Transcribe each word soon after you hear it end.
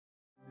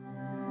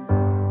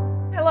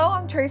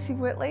I'm Traci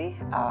Whitley.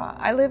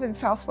 I live in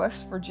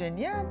Southwest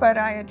Virginia, but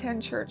I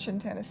attend church in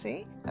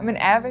Tennessee. I'm an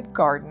avid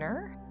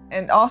gardener,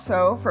 and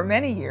also for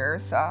many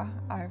years I've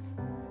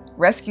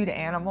rescued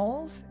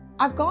animals.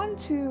 I've gone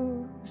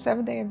to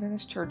Seventh-day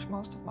Adventist church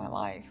most of my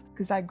life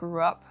because I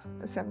grew up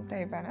a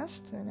Seventh-day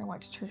Adventist and I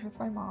went to church with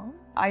my mom.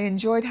 I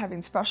enjoyed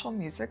having special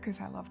music because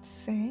I love to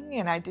sing,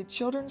 and I did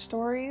children's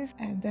stories.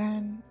 And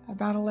then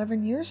about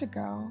 11 years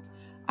ago,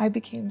 I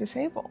became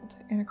disabled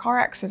in a car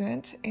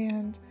accident,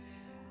 and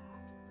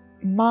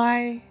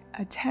my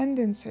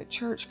attendance at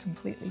church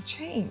completely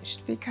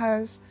changed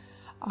because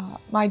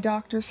my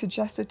doctor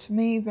suggested to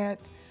me that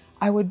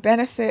I would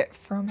benefit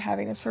from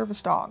having a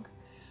service dog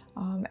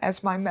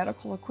as my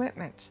medical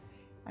equipment.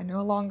 I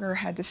no longer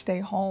had to stay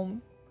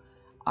home.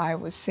 I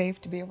was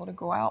safe to be able to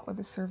go out with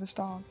a service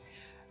dog.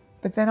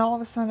 But then all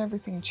of a sudden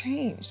everything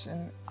changed,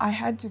 and I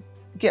had to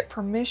get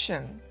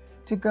permission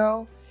to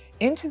go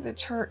into the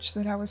church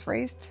that I was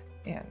raised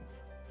in.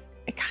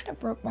 It kind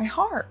of broke my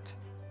heart.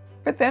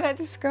 But then I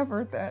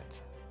discovered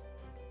that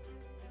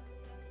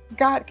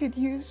God could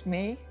use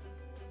me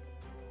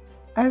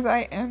as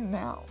I am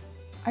now.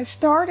 I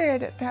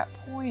started at that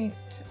point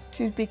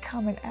to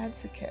become an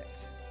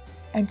advocate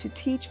and to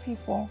teach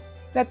people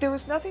that there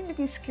was nothing to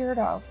be scared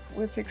of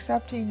with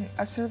accepting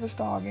a service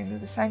dog into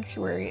the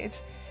sanctuary.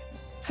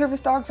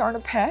 Service dogs aren't a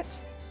pet.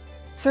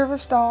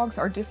 Service dogs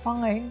are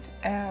defined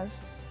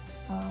as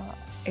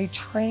a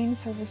trained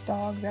service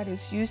dog that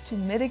is used to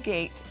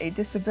mitigate a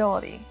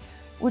disability,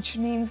 which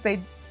means they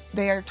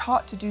are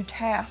taught to do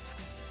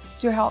tasks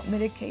to help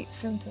mitigate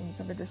symptoms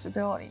of a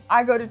disability.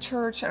 I go to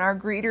church and our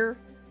greeter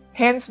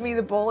hands me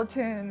the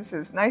bulletin and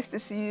says, "Nice to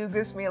see you,"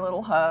 gives me a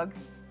little hug,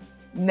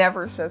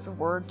 never says a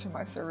word to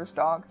my service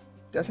dog.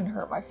 Doesn't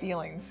hurt my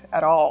feelings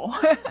at all.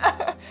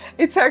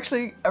 It's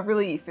actually a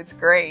relief. It's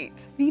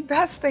great. The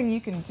best thing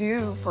you can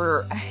do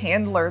for a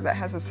handler that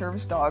has a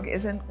service dog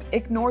isn't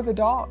ignore the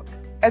dog.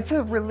 It's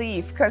a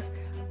relief because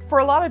for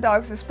a lot of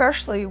dogs,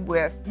 especially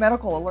with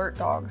medical alert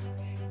dogs,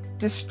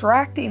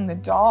 distracting the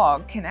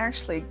dog can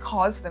actually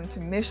cause them to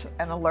miss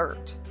an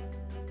alert.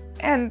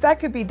 And that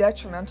could be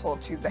detrimental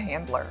to the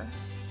handler.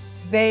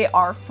 They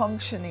are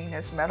functioning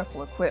as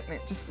medical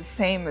equipment just the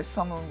same as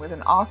someone with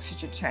an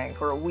oxygen tank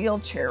or a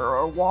wheelchair or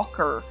a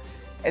walker.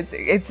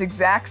 It's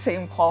exact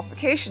same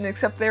qualification,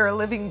 except they're a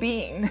living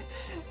being.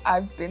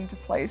 I've been to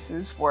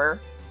places where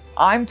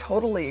I'm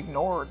totally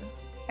ignored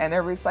and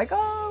everybody's like,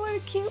 "Oh, what a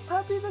cute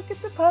puppy, look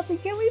at the puppy,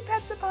 can we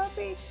pet the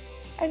puppy?"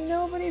 And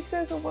nobody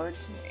says a word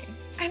to me.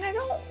 And I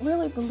don't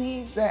really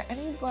believe that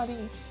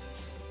anybody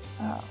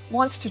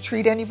wants to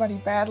treat anybody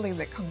badly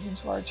that comes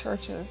into our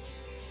churches.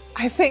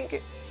 I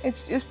think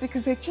it's just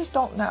because they just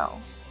don't know.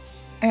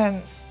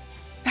 And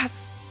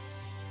that's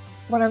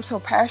what I'm so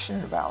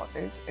passionate about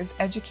is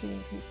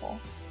educating people.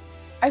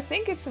 I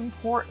think it's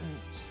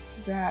important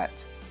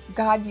that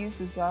God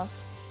uses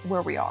us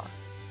where we are,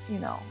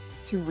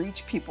 to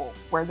reach people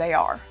where they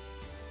are.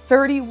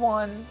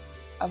 31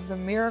 of the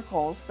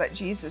miracles that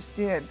Jesus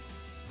did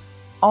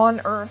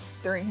on earth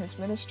during his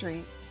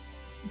ministry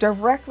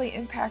directly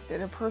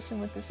impacted a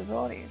person with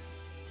disabilities.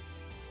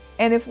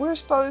 And if we're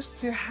supposed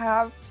to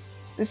have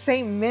the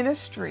same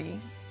ministry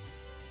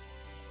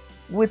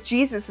with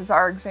Jesus as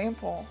our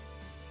example,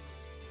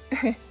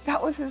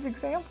 that was his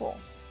example.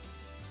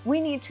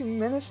 We need to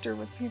minister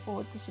with people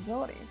with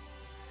disabilities,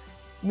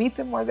 meet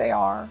them where they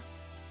are,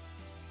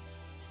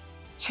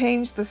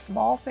 change the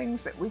small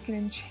things that we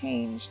can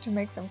change to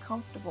make them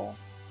comfortable,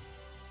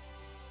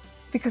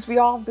 because we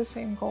all have the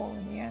same goal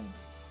in the end: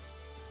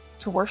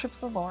 to worship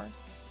the Lord,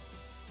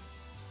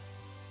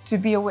 to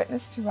be a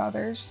witness to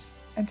others,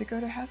 and to go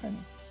to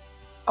heaven.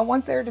 I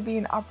want there to be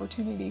an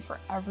opportunity for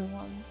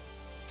everyone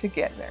to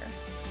get there.